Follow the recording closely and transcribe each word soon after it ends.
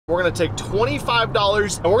We're gonna take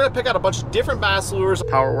 $25 and we're gonna pick out a bunch of different bass lures.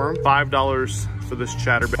 Power worm, $5 for this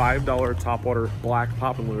chatterbait. $5 topwater black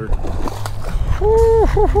popping lure.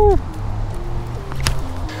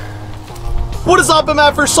 What is up,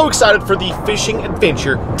 MF? We're so excited for the fishing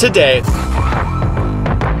adventure today.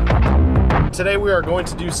 Today we are going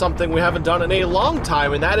to do something we haven't done in a long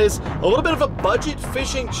time, and that is a little bit of a budget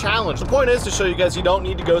fishing challenge. The point is to show you guys you don't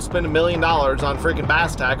need to go spend $1 million on freaking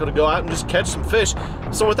bass tackle to go out and just catch some fish.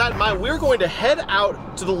 So with that in mind, we're going to head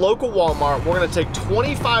out to the local Walmart. We're going to take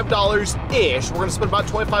 $25-ish. We're going to spend about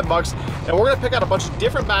 25 bucks, and we're going to pick out a bunch of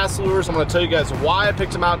different bass lures. I'm going to tell you guys why I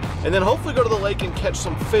picked them out, and then hopefully go to the lake and catch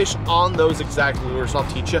some fish on those exact lures. I'll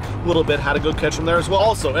teach you a little bit how to go catch them there as well.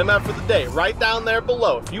 Also, MF for the day, right down there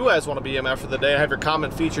below. If you guys want to be MF for the day, I have your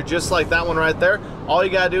comment feature just like that one right there. All you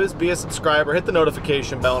gotta do is be a subscriber, hit the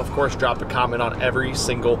notification bell, and of course drop a comment on every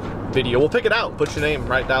single video. We'll pick it out, put your name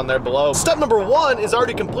right down there below. Step number 1 is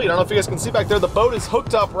already complete. I don't know if you guys can see back there, the boat is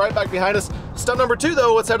hooked up right back behind us. Step number 2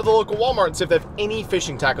 though, let's head to the local Walmart and see if they have any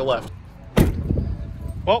fishing tackle left.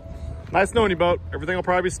 Well, nice knowing you, boat. Everything will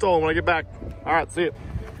probably be stolen when I get back. All right, see you.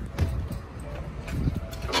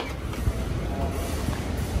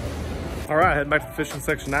 All right, heading back to the fishing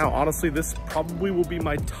section now. Honestly, this probably will be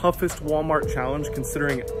my toughest Walmart challenge,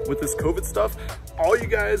 considering with this COVID stuff, all you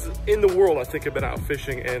guys in the world, I think, have been out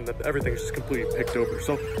fishing and everything's just completely picked over.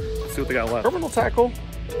 So let's see what they got left. Terminal tackle,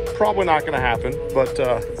 probably not gonna happen, but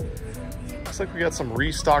looks like we got some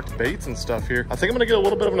restocked baits and stuff here. I think I'm gonna get a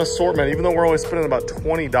little bit of an assortment, even though we're only spending about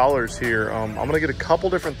 $20 here. I'm gonna get a couple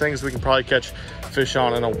different things we can probably catch fish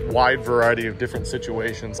on in a wide variety of different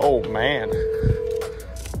situations. Oh man.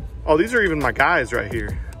 Oh, these are even my guys right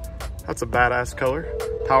here. That's a badass color.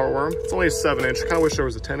 Power worm. It's only a 7-inch. I kind of wish there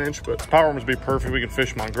was a 10-inch, but power worms would be perfect. We can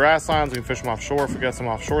fish them on grass lines. We can fish them offshore if we got some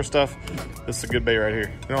offshore stuff. This is a good bait right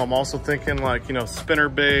here. You know, I'm also thinking like, you know, spinner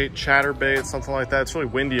bait, chatter bait, something like that. It's really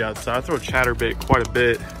windy outside. I throw chatter bait quite a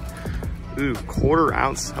bit. Ooh, 1/4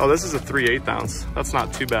 ounce. Oh, this is a 3/8 ounce. That's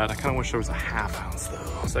not too bad. I kind of wish there was a 1/2 ounce though.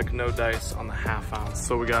 It's like no dice on the 1/2 ounce.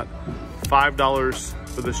 So we got $5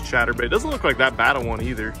 for this chatter bait. Doesn't look like that bad a one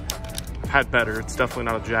either. I've had better. It's definitely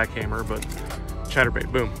not a jackhammer, but chatterbait,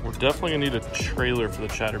 boom. We're definitely gonna need a trailer for the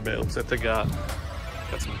chatterbait. Looks like they got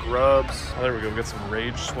some grubs. Oh, there we go. We got some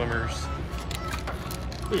rage swimmers.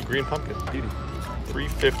 Ooh, green pumpkin, beauty.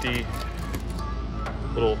 350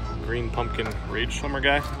 little green pumpkin rage swimmer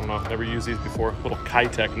guy. I don't know, never used these before. Little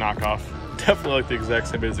Kitech knockoff. Definitely like the exact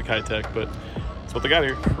same bait as the Kitech, but that's what they got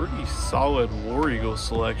here. Pretty solid War Eagle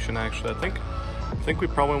selection, actually. I think we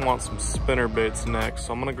probably want some spinner baits next.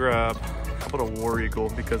 So I'm gonna grab a couple of War Eagle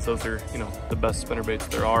because those are, you know, the best spinner baits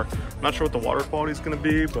there are. I'm not sure what the water quality is gonna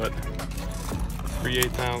be, but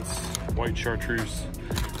 3/8 ounce white chartreuse,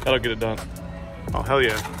 that'll get it done. Oh, hell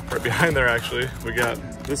yeah. Right behind there, actually, we got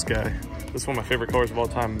this guy. This is one of my favorite colors of all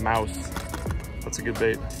time, mouse. That's a good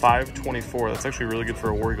bait. 5.24. That's actually really good for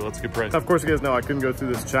a War Eagle. That's a good price. Of course, you guys know I couldn't go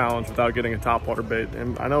through this challenge without getting a topwater bait.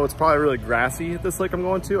 And I know it's probably really grassy at this lake I'm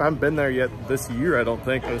going to. I haven't been there yet this year, I don't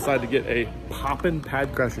think. I decided to get a poppin'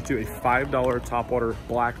 pad crusher too, a $5 topwater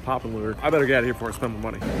black poppin' lure. I better get out of here before I spend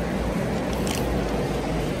my money.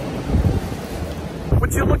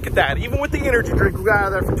 Would you look at that? Even with the energy drink, we got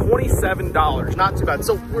out of there for $27. Not too bad.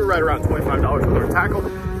 So we're right around $25 for our tackle.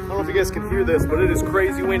 I don't know if you guys can hear this, but it is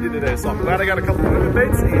crazy windy today, so I'm glad I got a couple of moving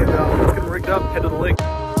baits, and let's get them rigged up, head to the lake.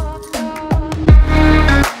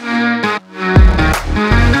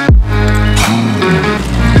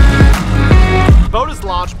 Boat is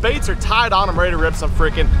launched, baits are tied on, I'm ready to rip some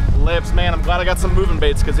freaking lips. Man, I'm glad I got some moving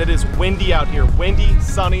baits because it is windy out here. Windy,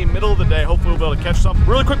 sunny, middle of the day. Hopefully we'll be able to catch something.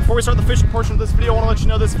 Really quick before we start the fishing portion of this video, I want to let you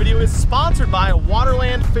know this video is sponsored by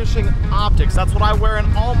Waterland Fishing Optics. That's what I wear in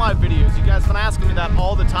all my videos. You guys have been asking me that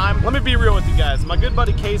all the time. Let me be real with you guys. My good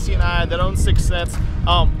buddy Casey and I that own 6 Cents,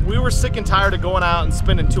 we were sick and tired of going out and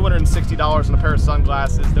spending $260 on a pair of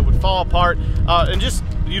sunglasses that would fall apart and just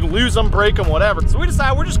you'd lose them, break them, whatever. So we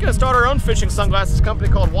decided we're just gonna start our own fishing sunglasses company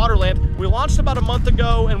called Waterland. We launched about a month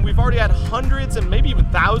ago and we've already had hundreds and maybe even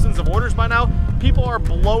thousands of orders by now. People are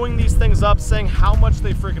blowing these things up, saying how much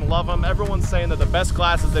they freaking love them. Everyone's saying they're the best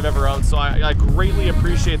glasses they've ever owned, so I greatly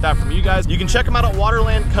appreciate that from you guys. You can check them out at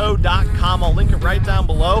waterlandco.com. I'll link it right down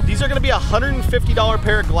below. These are gonna be a $150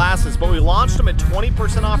 pair of glasses, but we launched them at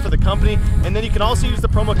 20% off for the company, and then you can also use the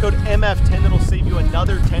promo code MF10 that'll save you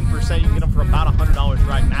another 10%. You can get them for about $100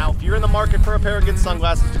 right now. If you're in the market for a pair of good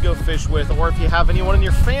sunglasses to go fish with, or if you have anyone in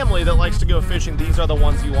your family that likes to go fishing, these are the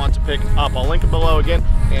ones you want to pick up. I'll link it below again,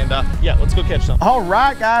 and yeah, let's go catch some. All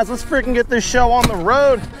right, guys, let's freaking get this show on the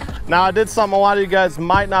road. Now, I did something a lot of you guys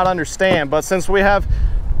might not understand, but since we have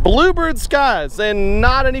bluebird skies and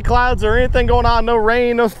not any clouds or anything going on, no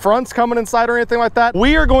rain, no fronts coming inside or anything like that.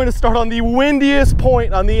 We are going to start on the windiest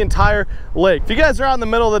point on the entire lake. If you guys are out in the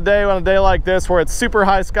middle of the day on a day like this where it's super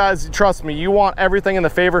high skies, trust me, you want everything in the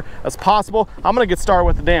favor as possible. I'm gonna get started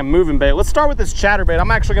with the damn moving bait. Let's start with this chatterbait. I'm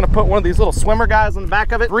actually gonna put one of these little swimmer guys on the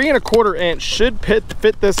back of it. 3 1/4 inch should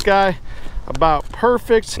fit this guy about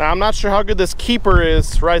perfect. Now I'm not sure how good this keeper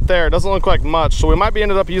is right there. It doesn't look like much, so we might be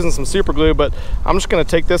ended up using some super glue, but I'm just gonna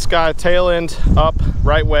take this guy tail end up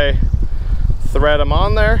right way, thread him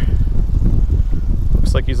on there.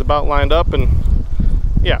 Looks like he's about lined up, and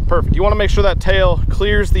yeah, perfect. You want to make sure that tail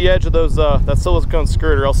clears the edge of those that silicone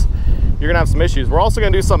skirt, or else you're gonna have some issues. We're also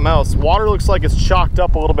gonna do something else. Water looks like it's chalked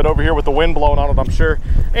up a little bit over here with the wind blowing on it, I'm sure,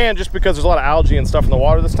 and just because there's a lot of algae and stuff in the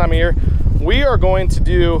water this time of year, we are going to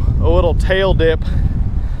do a little tail dip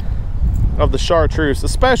of the chartreuse,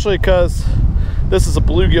 especially because this is a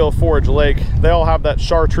bluegill forage lake. They all have that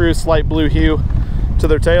chartreuse light blue hue to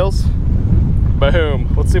their tails.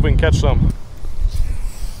 Boom. Let's see if we can catch some.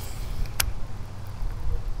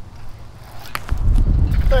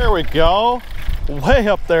 There we go. Way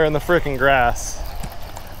up there in the freaking grass.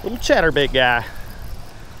 Little chatterbait guy.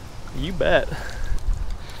 You bet.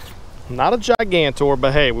 Not a gigantor,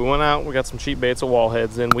 but hey, we went out, we got some cheap baits at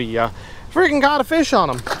wallheads, and we freaking got a fish on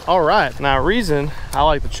them. All right, now reason I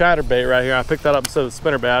like the chatterbait right here, I picked that up instead of the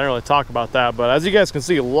spinnerbait. I didn't really talk about that, but as you guys can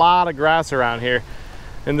see, a lot of grass around here.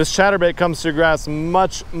 And this chatterbait comes through grass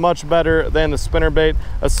much better than the spinnerbait,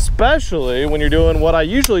 especially when you're doing what I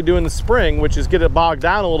usually do in the spring, which is get it bogged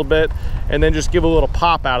down a little bit and then just give a little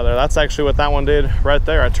pop out of there. That's actually what that one did right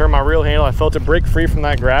there. I turned my reel handle, I felt it break free from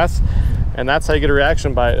that grass, and that's how you get a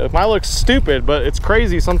reaction bite. It might look stupid, but it's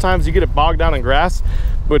crazy. Sometimes you get it bogged down in grass,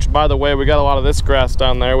 which, by the way, we got a lot of this grass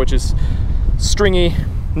down there, which is stringy,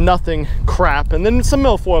 nothing crap, and then some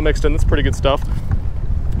milfoil mixed in. That's pretty good stuff.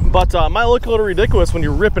 But it might look a little ridiculous when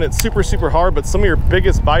you're ripping it super hard, but some of your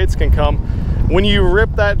biggest bites can come when you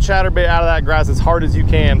rip that chatterbait out of that grass as hard as you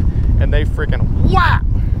can, and they freaking whap!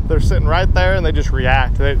 They're sitting right there and they just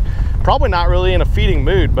react. They're probably not really in a feeding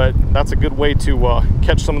mood, but that's a good way to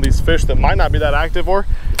catch some of these fish that might not be that active. Or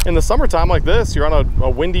in the summertime like this, you're on a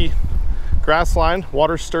windy grass line,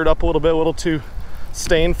 water stirred up a little too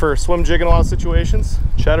stained for swim jig in a lot of situations.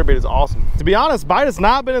 Chatterbait is awesome. To be honest, bite has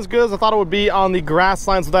not been as good as I thought it would be on the grass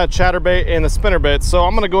lines with that chatterbait and the spinnerbait. So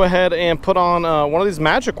I'm gonna go ahead and put on one of these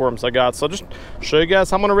magic worms I got. So I'll just show you guys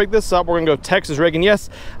how I'm gonna rig this up. We're gonna go Texas rig. And yes,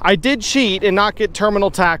 I did cheat and not get terminal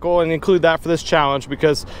tackle and include that for this challenge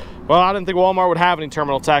because, well, I didn't think Walmart would have any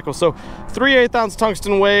terminal tackle. So 3/8 ounce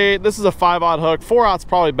tungsten weight. This is a 5/0 hook. 4/0's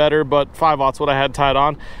probably better, but 5/0's what I had tied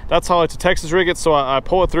on. That's how I like to Texas rig it. So I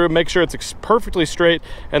pull it through, make sure it's perfectly straight,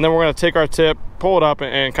 and then we're gonna take our tip, pull it up,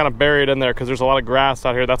 and kind of bury it in there because there's a lot of grass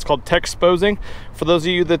out here. That's called Texposing for those of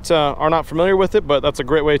you that are not familiar with it, but that's a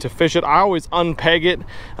great way to fish it. I always unpeg it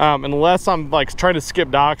unless I'm like trying to skip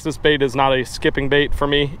docks. This bait is not a skipping bait for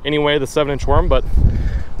me anyway, the 7-inch worm. But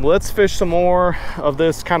let's fish some more of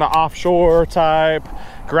this kind of offshore type,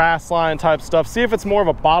 grass line type stuff. See if it's more of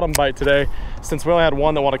a bottom bite today, since we only had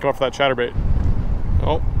one that wanted to come up for that chatterbait.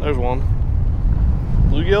 Oh, there's one.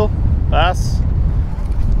 Bluegill, bass.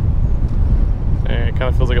 And it kind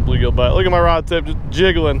of feels like a bluegill bite. Look at my rod tip just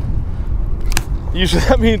jiggling. Usually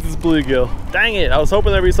that means it's bluegill. Dang it, I was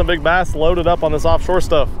hoping there'd be some big bass loaded up on this offshore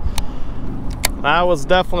stuff. That was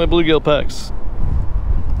definitely bluegill pecks.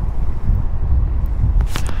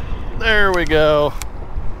 There we go.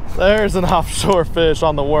 There's an offshore fish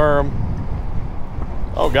on the worm.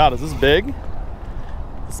 Oh God, is this big?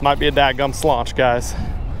 This might be a dadgum slaunch, guys.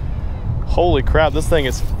 Holy crap, this thing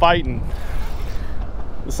is fighting.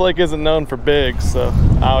 This lake isn't known for big, so,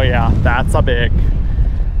 oh yeah, that's a big.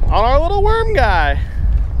 On our little worm guy.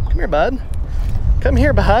 Come here, bud. Come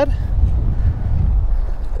here, bud.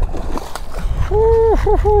 Woo,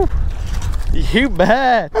 woo, woo. You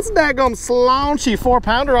bet. That's a daggum slaunchy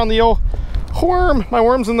 4-pounder on the old worm. My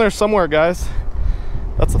worm's in there somewhere, guys.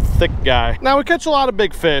 That's a thick guy. Now, we catch a lot of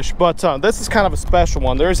big fish, but this is kind of a special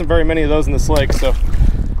one. There isn't very many of those in this lake, so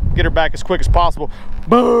get her back as quick as possible.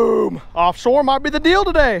 Boom! Offshore might be the deal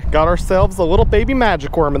today. Got ourselves a little baby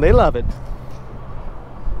magic worm, and they love it.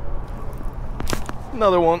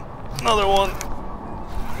 Another one. Another one.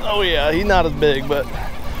 Oh yeah, he's not as big, but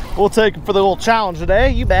we'll take him for the little challenge today.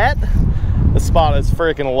 You bet. This spot is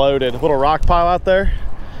freaking loaded. A little rock pile out there,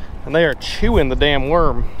 and they are chewing the damn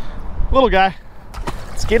worm. Little guy.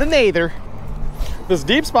 Let's get another. This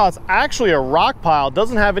deep spot's actually a rock pile. It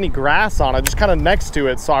doesn't have any grass on it, just kind of next to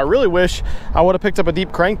it. So I really wish I would have picked up a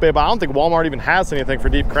deep crankbait, but I don't think Walmart even has anything for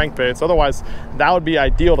deep crankbaits. Otherwise, that would be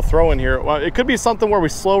ideal to throw in here. Well, it could be something where we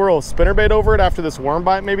slow roll a spinnerbait over it after this worm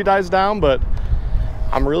bite maybe dies down, but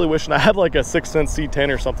I'm really wishing I had like a 6 cent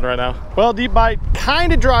C10 or something right now. Well, deep bite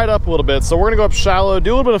kind of dried up a little bit, so we're gonna go up shallow,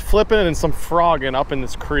 do a little bit of flipping and some frogging up in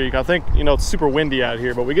this creek. I think, you know, it's super windy out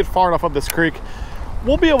here, but we get far enough up this creek,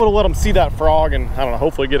 we'll be able to let them see that frog and, I don't know,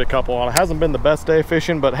 hopefully get a couple on. It hasn't been the best day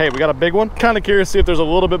fishing, but hey, we got a big one. Kind of curious to see if there's a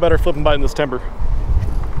little bit better flipping bite in this timber.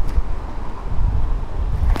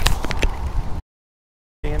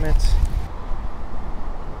 Damn it.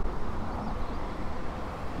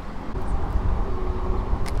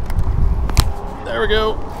 There we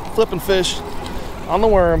go, flipping fish on the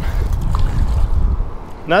worm.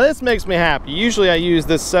 Now this makes me happy. Usually I use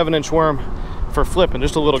this 7-inch worm for flipping,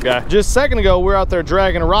 just a little guy. Just a second ago, we were out there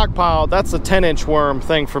dragging a rock pile. That's a 10-inch worm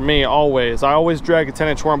thing for me always. I always drag a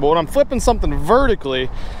 10-inch worm, but when I'm flipping something vertically,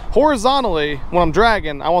 horizontally, when I'm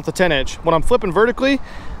dragging, I want the 10-inch. When I'm flipping vertically,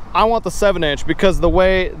 I want the 7-inch, because the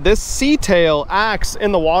way this sea tail acts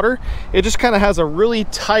in the water, it just kind of has a really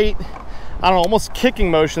tight, I don't know, almost kicking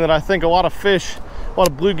motion that I think a lot of fish, a lot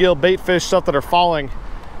of bluegill, bait fish, stuff that are falling,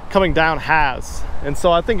 coming down has. And so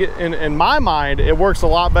I think in my mind, it works a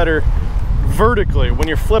lot better vertically when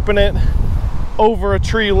you're flipping it over a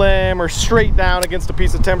tree limb or straight down against a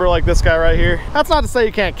piece of timber like this guy right here. That's not to say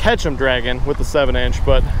you can't catch them dragging with the 7-inch,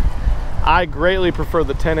 but I greatly prefer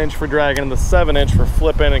the 10-inch for dragging and the 7-inch for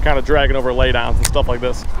flipping and kind of dragging over laydowns and stuff like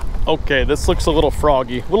this. Okay, this looks a little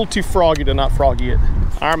froggy, a little too froggy to not froggy it.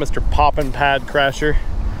 All right, Mr. Poppin' Pad Crasher.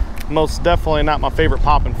 Most definitely not my favorite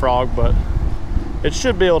popping frog, but it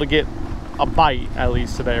should be able to get a bite at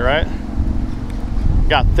least today, right?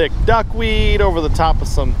 Got thick duckweed over the top of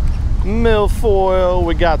some milfoil.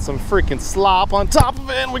 We got some freaking slop on top of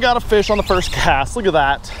it, and we got a fish on the first cast. Look at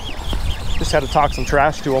that. Just had to talk some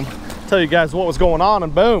trash to him, tell you guys what was going on,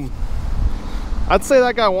 and boom. I'd say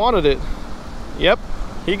that guy wanted it. Yep,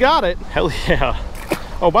 he got it. Hell yeah.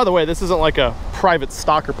 Oh, by the way, this isn't like a private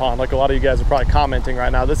stalker pond like a lot of you guys are probably commenting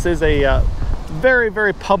right now. This is a very,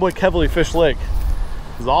 very public, heavily fished lake.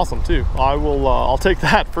 This is awesome too. I'll take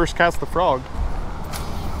that. First cast the frog.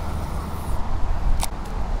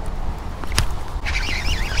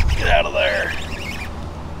 Get out of there.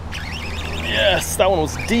 Yes, that one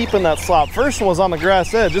was deep in that slop. First one was on the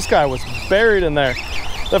grass edge. This guy was buried in there.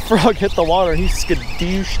 That frog hit the water and he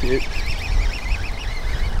skadooshed it.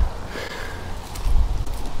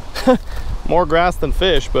 More grass than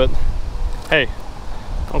fish, but hey,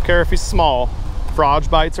 I don't care if he's small. Frog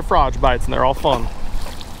bites are frog bites, and they're all fun.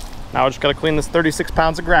 Now I just gotta clean this 36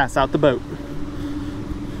 pounds of grass out the boat.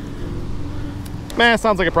 Man,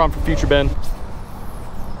 sounds like a problem for future Ben.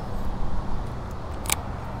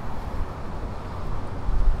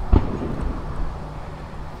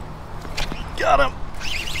 Got him.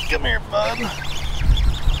 Come here, bud.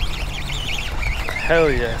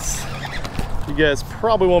 Hell yes. You guys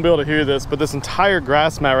probably won't be able to hear this, but this entire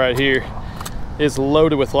grass mat right here is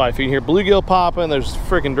loaded with life. You can hear bluegill popping, there's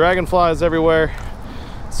freaking dragonflies everywhere.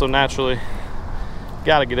 So naturally,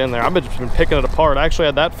 gotta get in there. I've just been picking it apart. I actually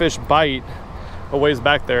had that fish bite a ways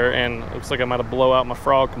back there, and it looks like I might have blown out my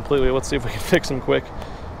frog completely. Let's see if we can fix him quick.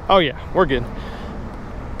 Oh yeah, we're good.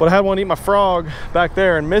 But I had one eat my frog back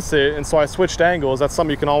there and miss it, and so I switched angles. That's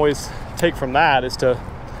something you can always take from that, is to,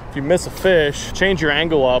 if you miss a fish, change your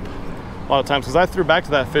angle up a lot of times, because I threw back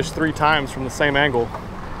to that fish 3 times from the same angle.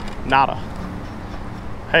 Nada.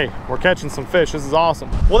 Hey, we're catching some fish. This is awesome.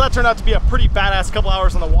 Well, that turned out to be a pretty badass couple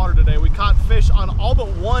hours on the water today. We caught fish on all but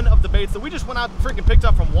one of the baits that we just went out and freaking picked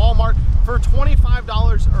up from Walmart for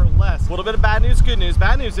 $25 or less. A little bit of bad news, good news.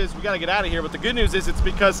 Bad news is we got to get out of here, but the good news is it's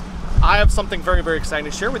because I have something very, very exciting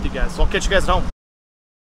to share with you guys. So I'll catch you guys at home.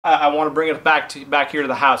 I want to bring it back here to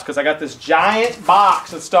the house, because I got this giant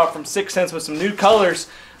box of stuff from 6 Cents with some new colors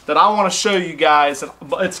that I want to show you guys.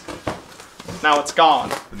 Now it's gone.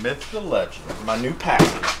 The myth, the legend. My new package.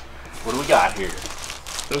 What do we got here?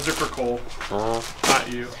 Those are for Cole.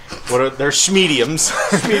 Not you. They're schmediums.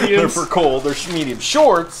 They're for Cole. They're schmedium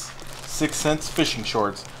shorts. 6 Cents fishing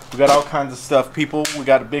shorts. We got all kinds of stuff, people. We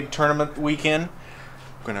got a big tournament weekend.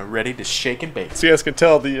 We're gonna ready to shake and bake. So you guys can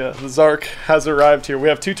tell the Zark has arrived here. We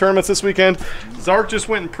have 2 tournaments this weekend. Zark just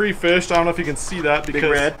went and pre-fished. I don't know if you can see that because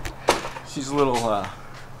Big Red. She's a little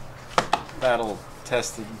battle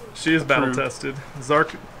tested. She is battle tested.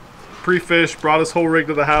 Zark pre-fished, brought his whole rig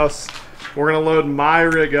to the house. We're gonna load my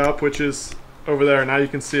rig up, which is over there. Now you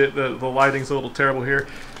can see it. The lighting's a little terrible here,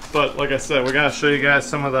 but like I said, we gotta show you guys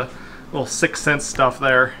some of the little 6 cent stuff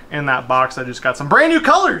there in that box. I just got some brand new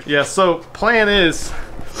colors. Yeah, so plan is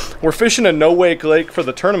we're fishing a no-wake lake for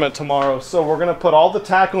the tournament tomorrow. So we're gonna put all the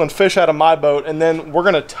tackle and fish out of my boat, and then we're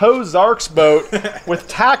gonna tow Zark's boat with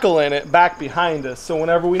tackle in it back behind us. So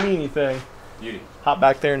whenever we need anything, beauty, hop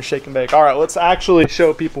back there and shake and bake. All right, let's actually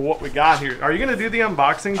show people what we got here. Are you gonna do the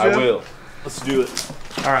unboxing, Jim? I will. Let's do it.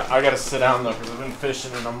 All right. I gotta sit down though because I've been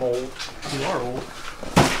fishing and I'm old. You are old.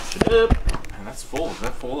 And that's full. Is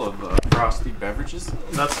that full of frosty beverages?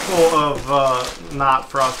 That's full of not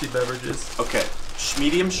frosty beverages. Okay.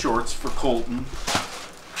 Medium shorts for Colton.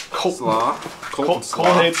 Colton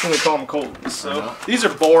hates when we call them Colton. So these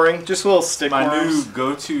are boring. Just little stick worms. My new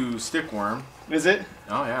go-to stick worm. Is it?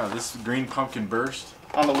 Oh yeah, this green pumpkin burst.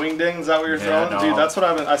 On the wing ding, is that what you're throwing? Dude, that's what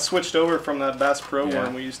I switched over from that Bass Pro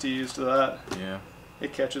worm we used to use to that. Yeah.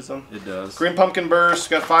 It catches them. It does. Green pumpkin burst,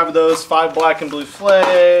 got 5 of those, 5 black and blue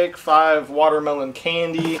flake, 5 watermelon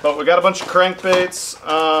candy. But we got a bunch of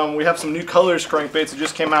crankbaits. We have some new colors crankbaits that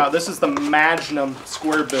just came out. This is the Magnum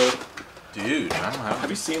square bill. Dude, I don't have. Have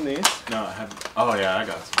you seen these? No, I haven't. Oh yeah, I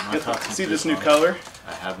got some. See this new color?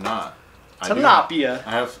 I have not. Tilapia.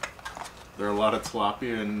 I have. There are a lot of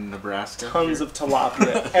tilapia in Nebraska. Tons of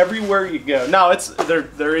tilapia everywhere you go. No,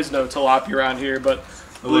 there is no tilapia around here, but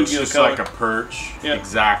it looks just like a perch. Yep.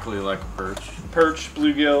 Exactly like a perch. Perch,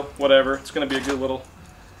 bluegill, whatever. It's going to be a good little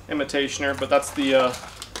imitationer, but that's the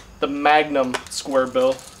Magnum square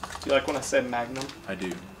bill. Do you like when I say Magnum? I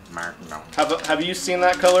do. Magnum. Have you seen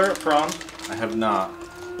that color prawn? I have not.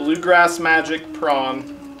 Bluegrass Magic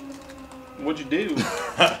prawn. What'd you do?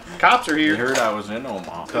 Cops are here. You heard I was in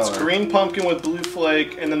Omaha. It's green pumpkin with blue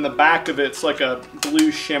flake, and then the back of it's like a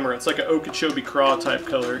blue shimmer. It's like an Okeechobee craw type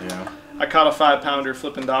color. Yeah. I caught a 5-pounder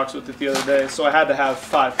flipping docks with it the other day, so I had to have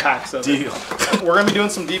 5 packs of it. We're gonna be doing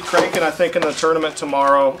some deep cranking, I think, in the tournament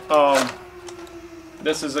tomorrow.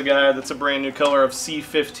 This is a guy that's a brand new color of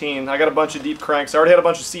C15. I got a bunch of deep cranks. I already had a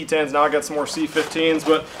bunch of C10s, now I got some more C15s,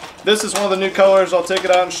 but this is one of the new colors. I'll take it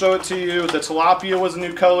out and show it to you. The tilapia was a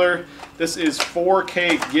new color. This is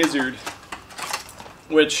 4K Gizzard,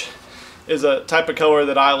 which is a type of color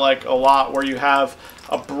that I like a lot, where you have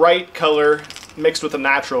a bright color mixed with a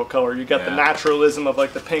natural color. You got the naturalism of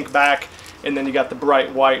like the pink back, and then you got the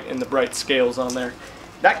bright white and the bright scales on there.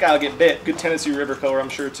 That guy will get bit. Good Tennessee River color, I'm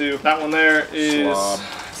sure, too. That one there is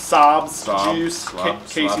Sob's Juice,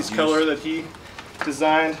 Casey's color that he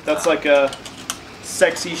designed. That's like a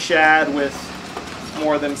sexy shad with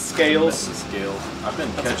more of them scales. I've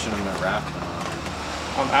been catching them at rafting.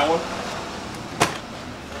 On that one?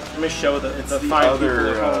 Let me show the fine people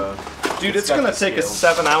at home. Dude, it's going to take us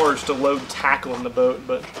 7 hours to load tackle in the boat,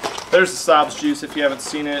 but there's the Sob's Juice if you haven't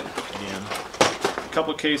seen it. A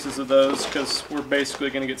couple cases of those, because we're basically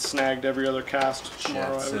going to get snagged every other cast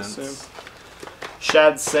tomorrow, I would assume.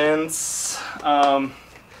 Shad Sense.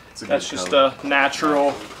 That's just a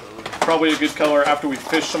natural, probably a good color after we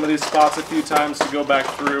fish some of these spots a few times to go back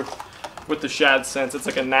through with the Shad Sense. It's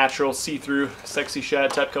like a natural see-through sexy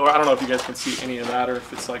shad type color. I don't know if you guys can see any of that or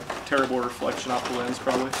if it's like terrible reflection off the lens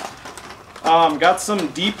probably. Got some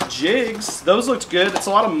deep jigs. Those looked good. It's a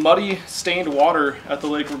lot of muddy, stained water at the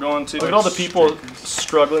lake we're going to. Look at all the people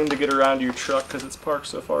struggling to get around your truck because it's parked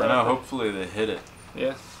so far out. I know, hopefully they hit it.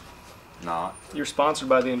 Yeah. Not. You're sponsored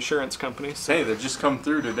by the insurance company. So. Hey, they just come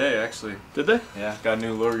through today, actually. Did they? Yeah, got a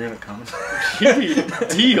new lower unit coming.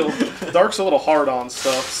 Deal. Dark's a little hard on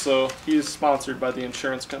stuff, so he's sponsored by the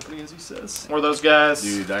insurance company, as he says. More of those guys.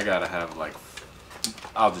 Dude, I gotta have like.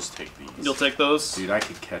 I'll just take these. You'll take those? Dude, I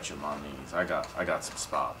could catch them on these. I got some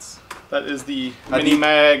spots. That is the mini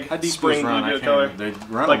mag spring bluegill color. They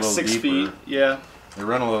run like a little 6 deeper. feet. Yeah. They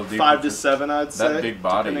run a little deeper. 5 to 7, I'd say. That big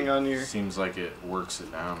body depending on your... seems like it works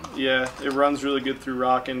it down. Yeah, it runs really good through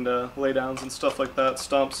rock and laydowns and stuff like that.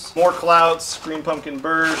 Stumps. More clouds. Green pumpkin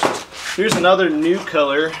burst. Here's another new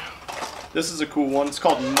color. This is a cool one. It's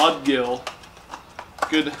called Mudgill.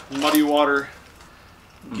 Good muddy water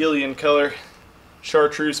Gillian color.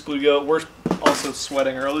 Chartreuse bluegill. We're also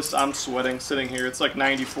sweating, or at least I'm sweating sitting here. It's like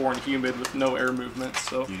 94 and humid with no air movement,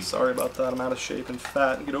 so sorry about that. I'm out of shape and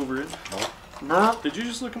fat. Get over it. Did you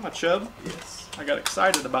just look at my chub? Yes. I got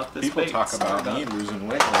excited about this. People talk about me losing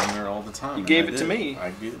weight on there all the time. You gave it to me.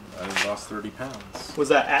 I did. I lost 30 pounds. Was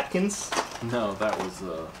that Atkins? No, that was,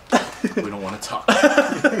 we don't want to talk.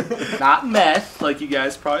 Not meth, like you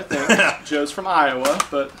guys probably think. Joe's from Iowa,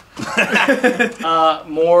 but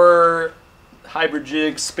more hybrid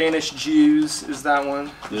jigs. Spanish Jews is that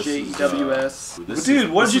one. Jews.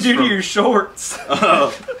 Dude, what did you do to your shorts?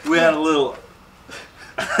 We had a little...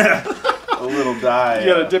 A little dye. You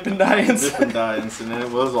got a dip and dye incident? Dip and dye incident. It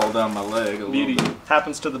was all down my leg. Beauty.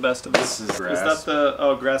 Happens to the best of us. This is grass. Is that the,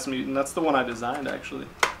 oh, grass mutant. That's the one I designed, actually.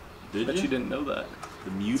 Did Bet you? you didn't know that.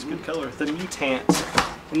 The mutant? It's a good color. The mutant.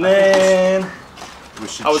 And then... We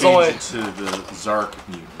should I was change only- it to the Zark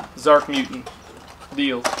mutant. Zark mutant.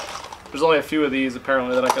 Deal. There's only a few of these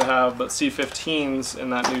apparently that I could have, but C15s in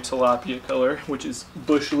that new tilapia color, which is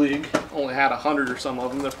Bush League. Only had 100 or some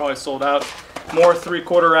of them. They're probably sold out. More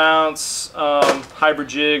 3/4 ounce hybrid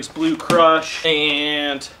jigs, Blue Crush,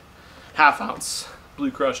 and 1/2 ounce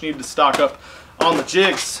Blue Crush. Need to stock up on the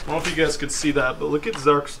jigs. I don't know if you guys could see that, but look at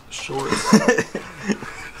Zark's shorts.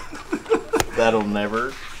 That'll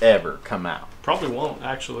never, ever come out. Probably won't,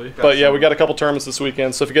 actually. But yeah, we got a couple tournaments this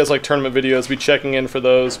weekend, so if you guys like tournament videos, be checking in for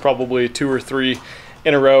those, probably 2 or 3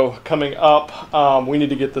 in a row coming up. We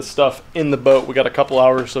need to get this stuff in the boat. We got a couple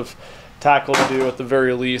hours of tackle to do at the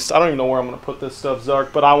very least. I don't even know where I'm going to put this stuff,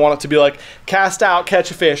 Zark, but I want it to be like, cast out,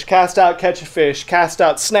 catch a fish, cast out, catch a fish, cast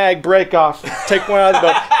out, snag, break off, take one out of the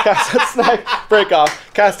boat, cast out, snag, break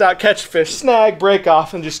off, cast out, catch a fish, snag, break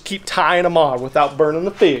off, and just keep tying them on without burning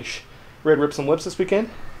the fish. Ready to rip some lips this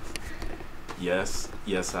weekend? Yes,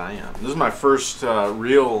 yes I am. This is my first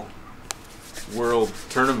real world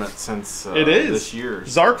tournament since It is. this year.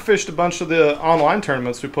 Zark fished a bunch of the online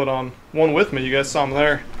tournaments we put on. One with me, you guys saw him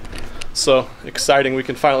there. So exciting, we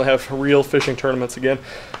can finally have real fishing tournaments again.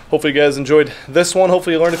 Hopefully you guys enjoyed this one.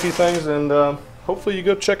 Hopefully you learned a few things, and hopefully you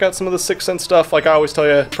go check out some of the 6 cent stuff. Like I always tell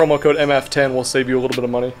you, promo code MF10 will save you a little bit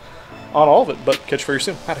of money on all of it. But catch you very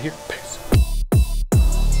soon. Out of here.